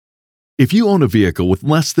If you own a vehicle with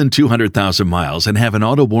less than 200,000 miles and have an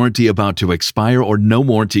auto warranty about to expire or no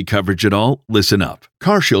warranty coverage at all, listen up.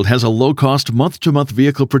 CarShield has a low-cost month-to-month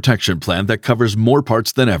vehicle protection plan that covers more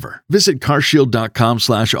parts than ever. Visit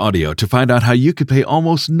carshield.com/audio to find out how you could pay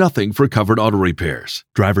almost nothing for covered auto repairs.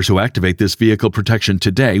 Drivers who activate this vehicle protection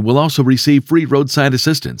today will also receive free roadside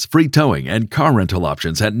assistance, free towing, and car rental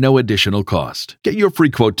options at no additional cost. Get your free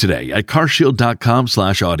quote today at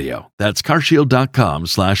carshield.com/audio. That's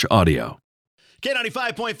carshield.com/audio.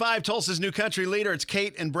 K95.5, Tulsa's new country leader. It's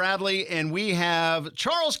Kate and Bradley, and we have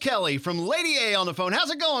Charles Kelley from Lady A on the phone. How's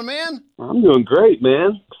it going, man? I'm doing great,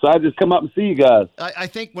 man. Excited to come up and see you guys. I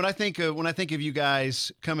think when I think of you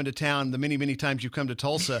guys coming to town, the many times you've come to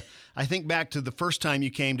Tulsa, I think back to the first time you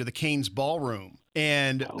came to the Cain's Ballroom,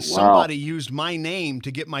 and somebody used my name to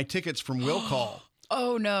get my tickets from Will Call.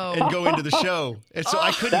 Oh, no. And go into the show. And so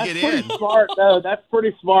I couldn't get in. That's smart, though. That's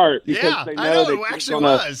pretty smart. Yeah, they I know. they It actually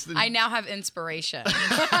was. I now have inspiration.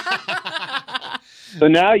 So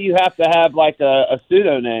now you have to have like a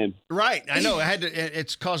pseudonym. Right. I know.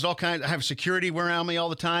 It's caused all kinds. I have security around me all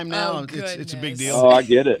the time now. Oh, it's a big deal. Oh, I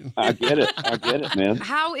get it, man.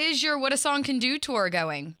 How is your What a Song Can Do tour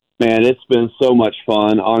going? Man, it's been so much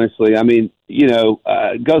fun, honestly. I mean,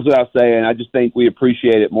 it goes without saying, I just think we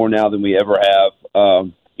appreciate it more now than we ever have.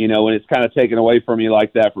 When it's kind of taken away from you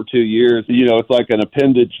like that for 2 years, it's like an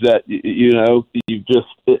appendage that, it's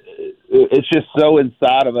just so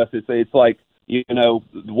inside of us. It's like,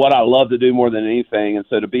 what I love to do more than anything. And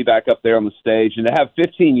so to be back up there on the stage and to have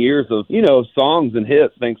 15 years of, songs and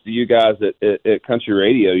hits, thanks to you guys at Country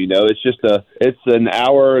Radio, it's an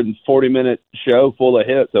hour and 40-minute show full of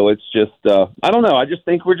hits. So it's just, I don't know. I just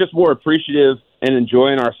think we're just more appreciative and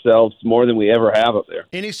enjoying ourselves more than we ever have up there.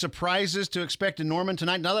 Any surprises to expect in Norman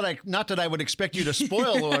tonight? Not that I would expect you to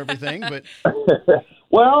spoil everything, but...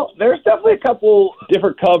 Well, there's definitely a couple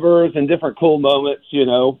different covers and different cool moments,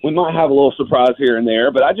 We might have a little surprise here and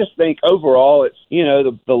there, but I just think overall it's,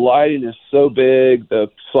 the lighting is so big, the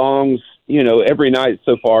songs, every night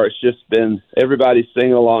so far it's just been everybody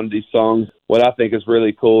singing along to these songs. What I think is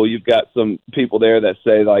really cool, you've got some people there that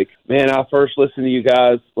say, like, man, I first listened to you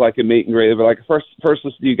guys like a meet and greet, but first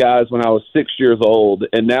listened to you guys when I was 6 years old,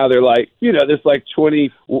 and now they're like, this like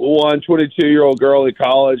 21, 22-year-old girl in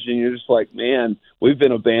college, and you're just like, man, we've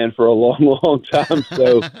been a band for a long time,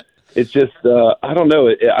 so it's just, I don't know,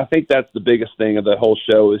 I think that's the biggest thing of the whole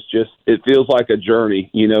show is just, it feels like a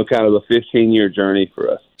journey, kind of a 15-year journey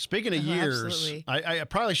for us. Speaking of years, I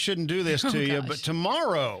probably shouldn't do this to you, but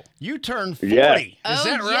tomorrow you turn 40. Yes. Is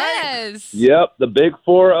that right? Yes. Yep, the big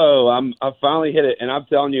 40. I finally hit it, and I'm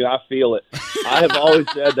telling you, I feel it. I have always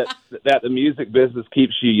said that the music business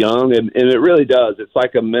keeps you young, and it really does. It's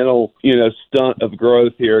like a mental, stunt of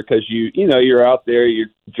growth here because you're out there, you're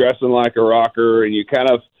dressing like a rocker, and you kind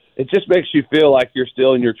of, it just makes you feel like you're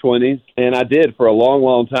still in your 20s. And I did for a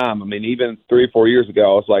long time. I mean, even 3 or 4 years ago,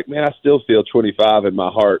 I was like, man, I still feel 25 in my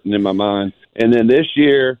heart and in my mind. And then this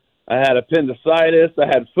year, I had appendicitis. I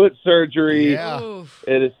had foot surgery. Yeah.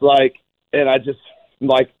 And it's like, and I just,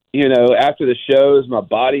 like, after the shows, my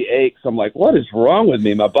body aches. I'm like, what is wrong with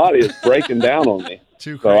me? My body is breaking down on me.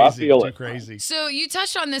 Too crazy. So I feel Too crazy. So you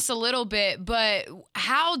touched on this a little bit, but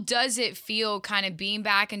how does it feel kind of being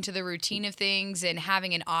back into the routine of things and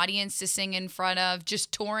having an audience to sing in front of,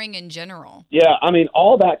 just touring in general? Yeah, I mean,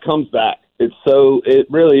 all that comes back. It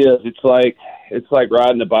really is. It's like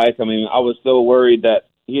riding a bike. I mean, I was so worried that,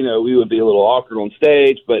 we would be a little awkward on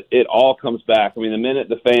stage, but it all comes back. I mean, the minute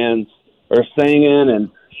the fans are singing and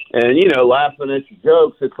laughing at your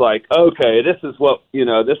jokes, it's like, okay, this is what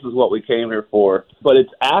we came here for. But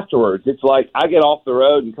it's afterwards. It's like I get off the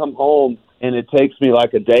road and come home, and it takes me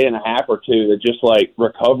like a day and a half or two to just like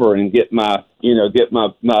recover and get my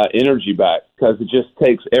energy back because it just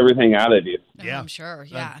takes everything out of you. Yeah, I'm sure.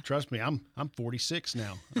 Yeah, trust me, I'm 46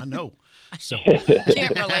 now. I know. So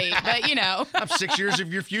can't relate, but I'm 6 years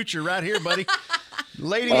of your future right here, buddy.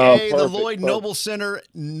 Lady A, the Lloyd Noble Center,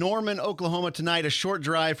 Norman, Oklahoma tonight, a short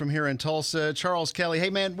drive from here in Tulsa. Charles Kelley, hey,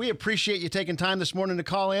 man, we appreciate you taking time this morning to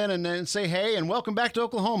call in and say hey and welcome back to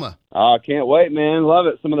Oklahoma. I can't wait, man. Love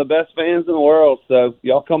it. Some of the best fans in the world. So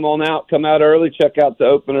y'all come out early, check out the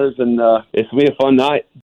openers, and it's going to be a fun night.